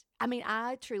that, I mean,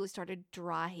 I truly started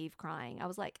dry heave crying. I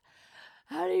was like,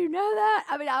 how do you know that?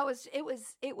 I mean,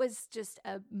 it was just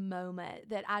a moment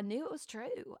that I knew it was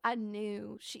true. I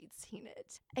knew she'd seen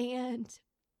it. And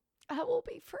I will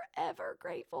be forever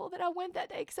grateful that I went that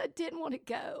day because I didn't want to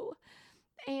go.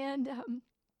 And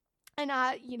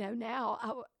I,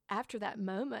 now after that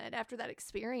moment, after that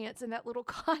experience in that little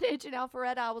cottage in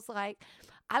Alpharetta, I was like,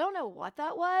 I don't know what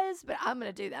that was, but I'm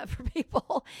going to do that for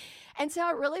people. And so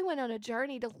I really went on a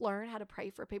journey to learn how to pray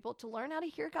for people, to learn how to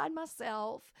hear God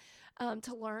myself,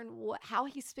 to learn how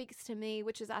he speaks to me,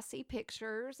 which is I see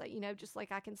pictures, just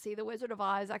like I can see the Wizard of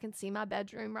Oz. I can see my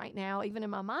bedroom right now, even in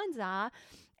my mind's eye.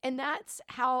 And that's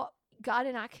how God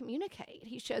and I communicate.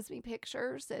 He shows me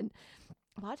pictures, and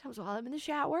a lot of times while I'm in the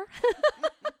shower.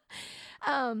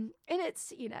 And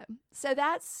it's, so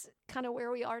that's kind of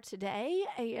where we are today.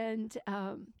 And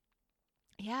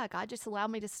God just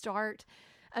allowed me to start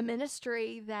a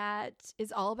ministry that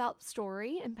is all about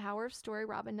story and power of story.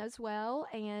 Robin knows well.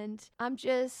 And I'm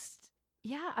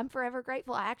forever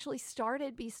grateful. I actually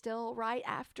started Be Still right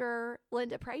after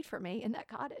Linda prayed for me in that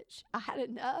cottage. I had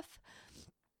enough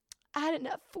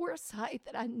foresight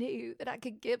that I knew that I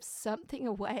could give something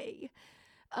away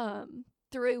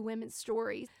through women's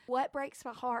stories. What breaks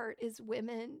my heart is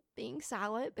women being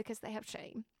silent because they have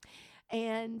shame.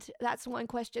 And that's one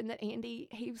question that Andy,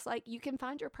 he was like, you can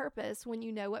find your purpose when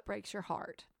you know what breaks your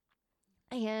heart.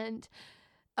 And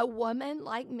a woman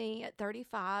like me at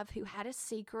 35 who had a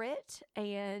secret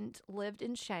and lived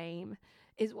in shame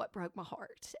is what broke my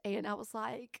heart. And I was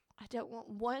like, I don't want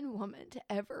one woman to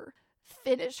ever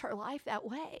finish her life that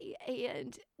way.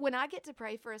 And when I get to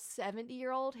pray for a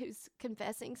 70-year-old who's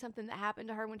confessing something that happened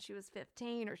to her when she was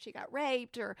 15 or she got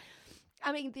raped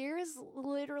there is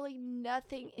literally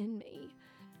nothing in me.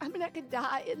 I could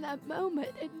die in that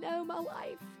moment and know my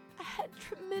life had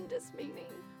tremendous meaning.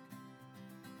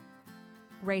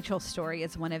 Rachel's story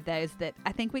is one of those that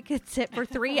I think we could sit for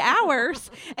 3 hours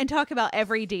and talk about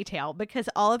every detail because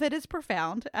all of it is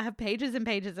profound. I have pages and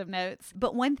pages of notes.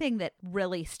 But one thing that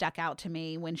really stuck out to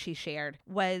me when she shared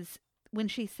was when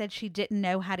she said she didn't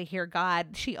know how to hear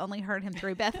God. She only heard him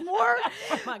through Beth Moore.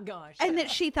 Oh my gosh. And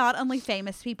that she thought only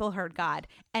famous people heard God.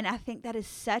 And I think that is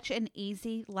such an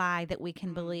easy lie that we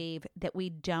can believe, that we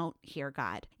don't hear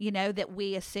God. That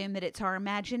we assume that it's our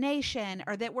imagination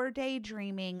or that we're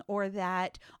daydreaming or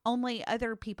that only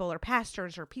other people or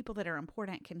pastors or people that are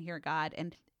important can hear God.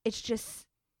 And it's just...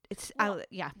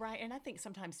 Right. And I think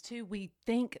sometimes too, we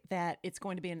think that it's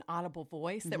going to be an audible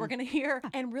voice that we're going to hear.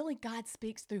 And really God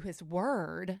speaks through his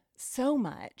word so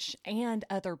much and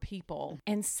other people.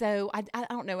 And so I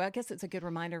don't know, I guess it's a good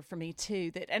reminder for me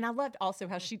too and I loved also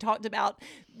how she talked about,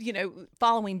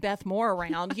 following Beth Moore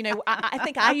around. I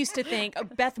think I used to think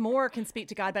Beth Moore can speak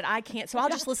to God, but I can't. So I'll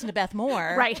just listen to Beth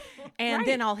Moore. Right. And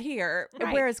then I'll hear.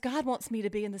 Right. Whereas God wants me to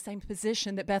be in the same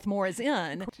position that Beth Moore is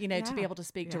in, to be able to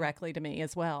speak directly to me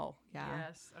as well. Yeah.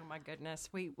 Yes. Oh my goodness.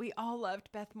 We all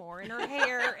loved Beth Moore and her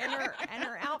hair and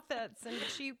her outfits, and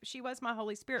she was my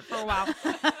Holy Spirit for a while.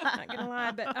 Not gonna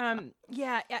lie, but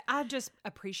I just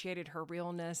appreciated her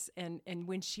realness and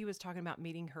when she was talking about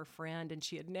meeting her friend and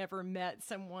she had never met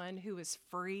someone who was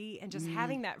free and just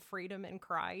having that freedom in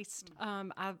Christ.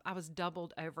 I was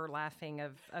doubled over laughing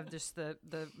of just the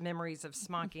memories of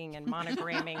smocking and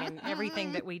monogramming and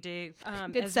everything that we do.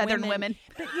 Good as Southern women.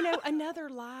 But another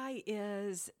lie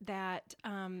is that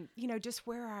just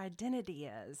where our identity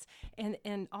is.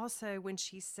 And also when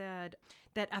she said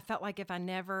that I felt like if I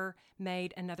never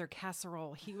made another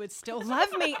casserole, he would still love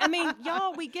me.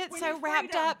 Y'all, we get so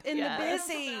wrapped up in the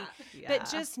busy. Yeah. But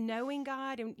just knowing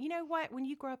God, and you know what? When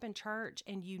you grow up in church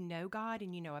and you know God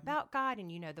and you know about God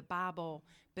and you know the Bible,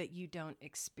 but you don't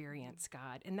experience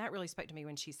God. And that really spoke to me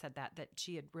when she said that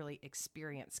she had really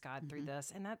experienced God through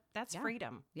this. And that's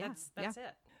freedom. Yeah. That's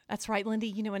it. That's right,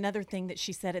 Lindy. Another thing that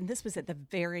she said, and this was at the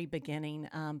very beginning,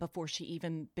 before she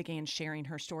even began sharing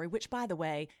her story, which, by the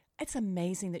way, it's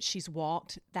amazing that she's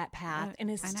walked that path and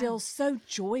is still so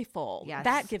joyful. Yes.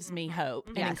 That gives me hope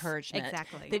and Yes, encouragement.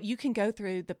 exactly. That you can go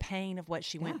through the pain of what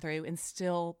she went through and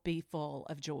still be full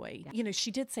of joy. Yeah.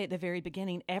 She did say at the very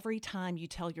beginning, every time you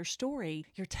tell your story,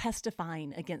 you're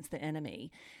testifying against the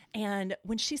enemy. And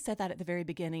when she said that at the very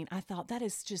beginning, I thought that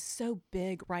is just so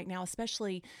big right now,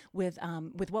 especially with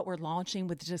what we're launching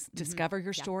with just Discover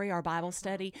Your Story, our Bible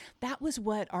study. That was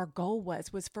what our goal was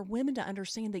for women to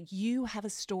understand that you have a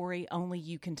story only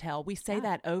you can tell. We say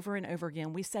that over and over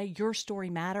again. We say your story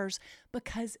matters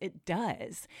because it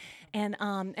does. And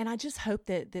I just hope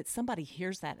that somebody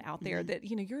hears that out there, that,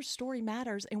 your story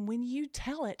matters. And when you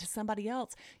tell it to somebody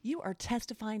else, you are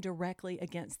testifying directly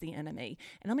against the enemy.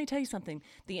 And let me tell you something,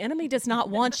 the enemy does not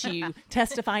want you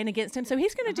testifying against him. So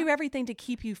he's going to do everything to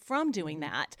keep you from doing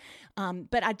that.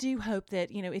 But I do hope that,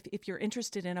 if you're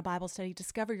interested in a Bible study,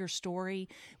 Discover Your Story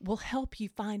will help you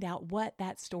find out what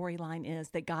that storyline is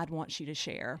that God wants you to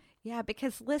share. Yeah,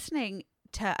 because listening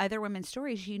to other women's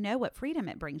stories, what freedom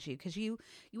it brings you, because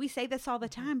we say this all the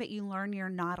time, but you learn you're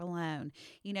not alone.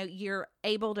 You're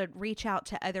able to reach out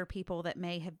to other people that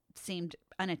may have seemed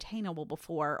unattainable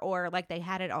before, or like they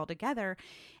had it all together.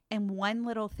 And one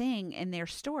little thing in their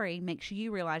story makes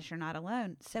you realize you're not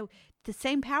alone. So the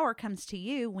same power comes to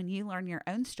you when you learn your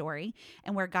own story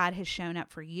and where God has shown up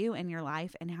for you in your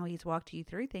life and how he's walked you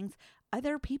through things.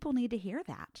 Other people need to hear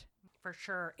that. For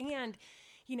sure. And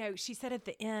she said at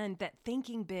the end that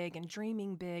thinking big and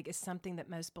dreaming big is something that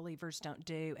most believers don't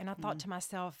do. And I thought to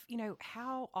myself,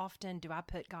 how often do I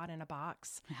put God in a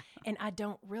box? And I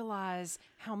don't realize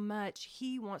how much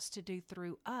He wants to do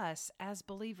through us as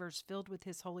believers filled with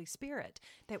His Holy Spirit,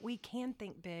 that we can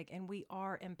think big and we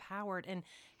are empowered. And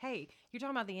hey, you're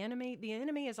talking about the enemy. The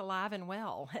enemy is alive and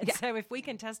well. And so if we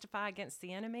can testify against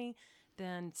the enemy,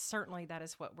 then certainly that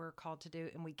is what we're called to do,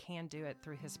 and we can do it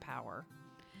through His power.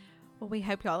 Well, we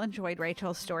hope y'all enjoyed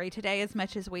Rachel's story today as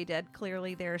much as we did.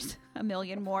 Clearly, there's a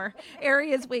million more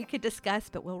areas we could discuss,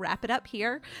 but we'll wrap it up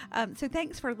here. So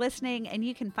thanks for listening, and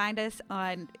you can find us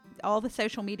on all the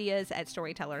social medias at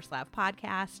Storytellers Lab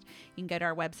Podcast. You can go to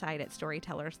our website at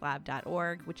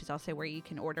storytellerslab.org, which is also where you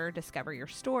can order Discover Your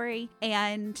Story.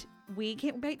 And we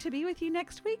can't wait to be with you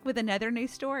next week with another new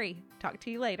story. Talk to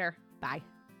you later. Bye.